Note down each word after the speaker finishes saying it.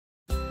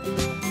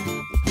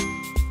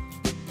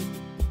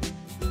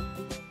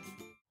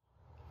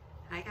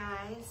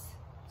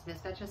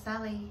It's Miss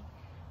Petrocelli.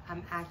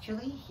 I'm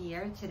actually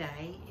here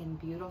today in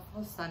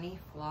beautiful sunny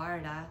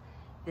Florida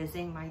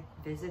visiting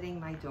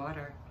my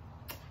daughter.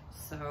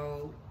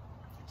 So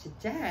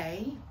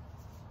today,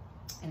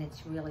 and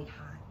it's really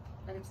hot,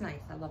 but it's nice.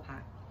 I love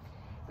hot.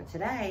 But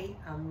today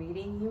I'm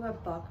reading you a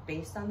book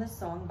based on the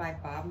song by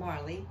Bob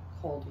Marley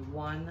called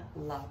One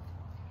Love.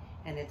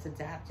 And it's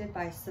adapted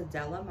by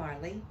Cedella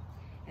Marley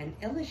and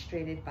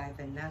illustrated by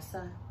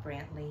Vanessa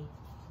Brantley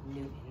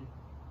Newton.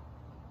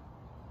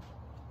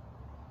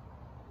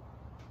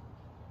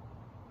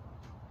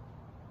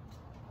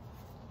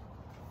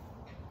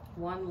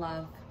 One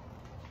Love.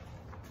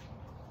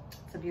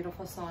 It's a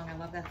beautiful song. I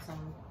love that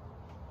song.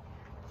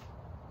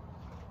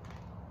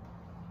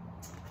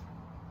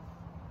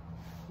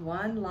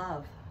 One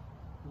love,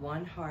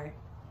 one heart.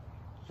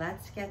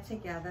 Let's get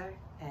together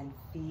and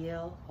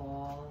feel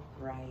all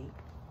right.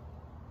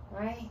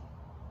 Right?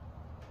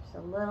 Just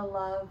a little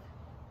love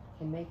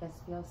can make us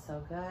feel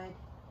so good.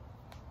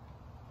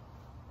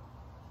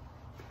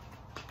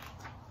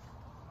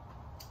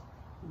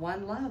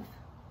 One love,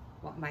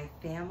 what my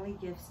family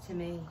gives to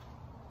me.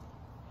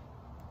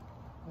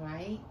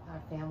 Right?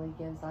 Our family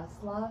gives us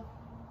love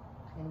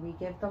and we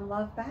give them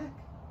love back.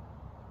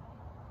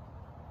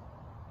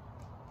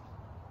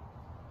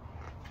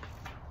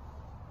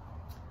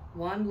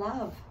 One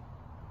love,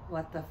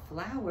 what the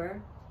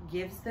flower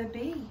gives the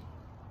bee.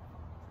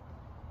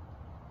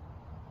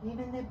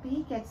 Even the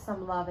bee gets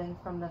some loving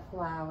from the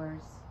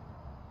flowers.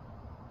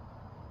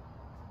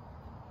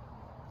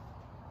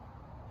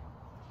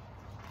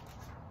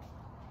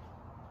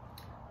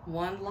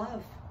 One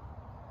love,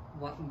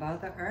 what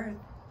Mother Earth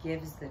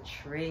gives the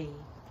tree.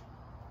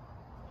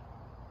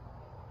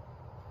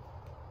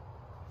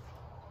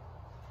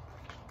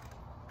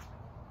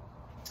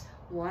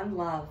 One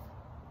love,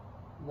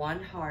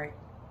 one heart.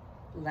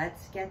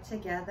 Let's get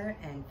together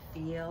and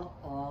feel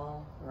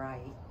all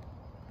right.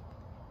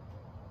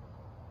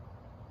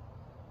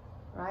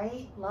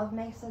 Right? Love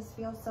makes us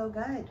feel so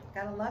good. We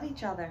gotta love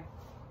each other.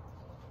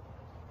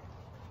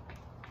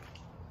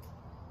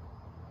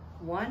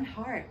 One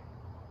heart.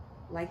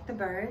 Like the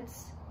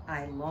birds,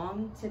 I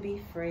long to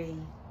be free.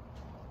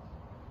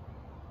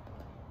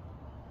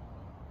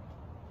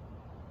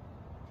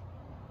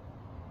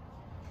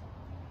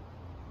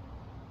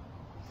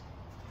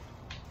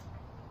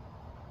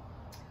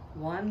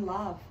 One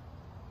love,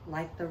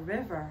 like the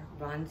river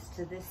runs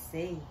to the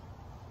sea.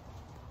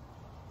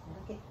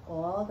 Look at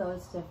all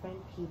those different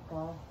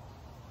people,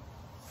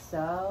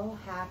 so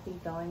happy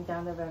going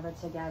down the river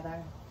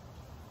together,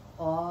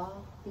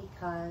 all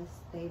because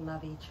they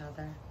love each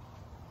other.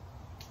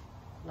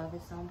 Love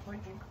is so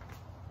important.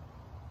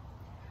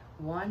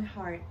 One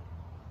heart,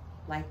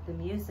 like the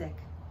music,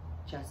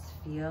 just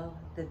feel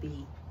the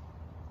beat.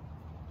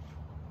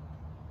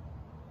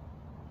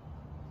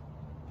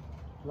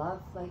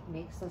 Love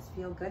makes us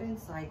feel good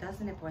inside,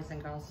 doesn't it, boys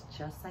and girls?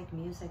 Just like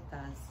music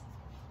does.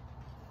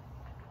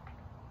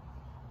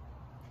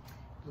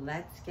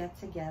 Let's get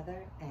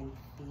together and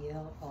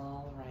feel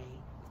all right.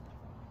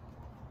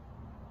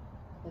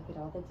 Look at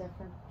all the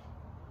different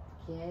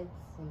kids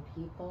and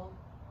people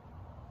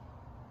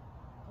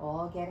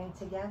all getting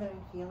together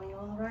and feeling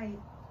all right.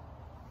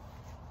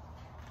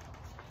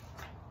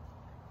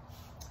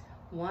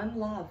 One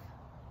love,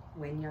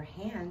 when your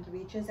hand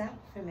reaches out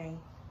for me.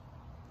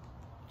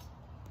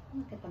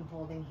 Look at them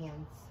holding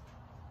hands.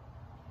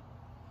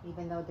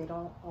 Even though they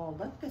don't all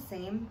look the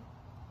same,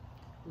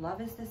 love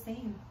is the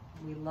same.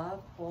 We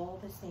love all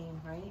the same,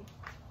 right?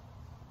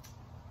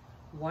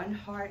 One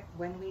heart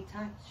when we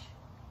touch,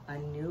 a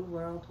new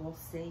world we'll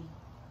see.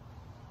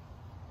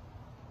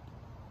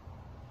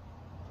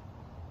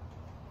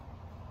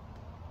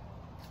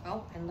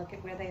 Oh, and look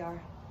at where they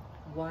are.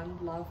 One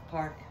Love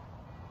Park.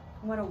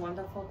 What a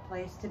wonderful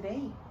place to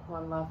be,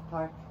 One Love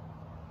Park.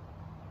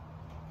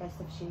 Guess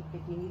if you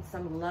need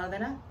some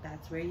loving up,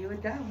 that's where you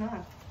would go,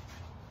 huh?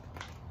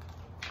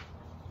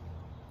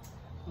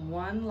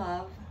 One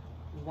love,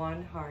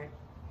 one heart.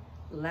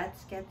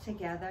 Let's get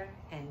together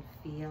and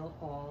feel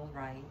all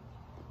right.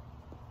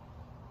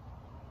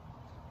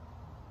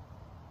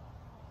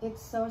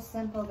 It's so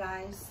simple,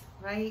 guys,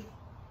 right?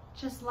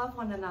 Just love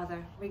one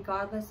another,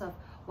 regardless of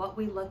what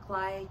we look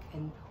like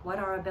and what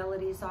our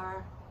abilities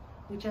are.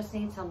 We just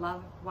need to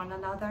love one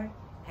another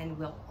and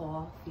we'll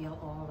all feel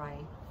all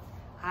right.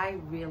 I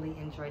really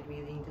enjoyed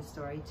reading this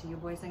story to you,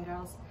 boys and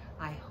girls.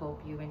 I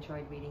hope you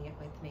enjoyed reading it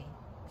with me.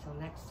 Till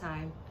next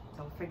time,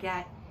 don't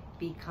forget,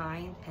 be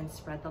kind and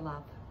spread the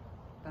love.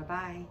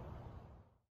 Bye-bye.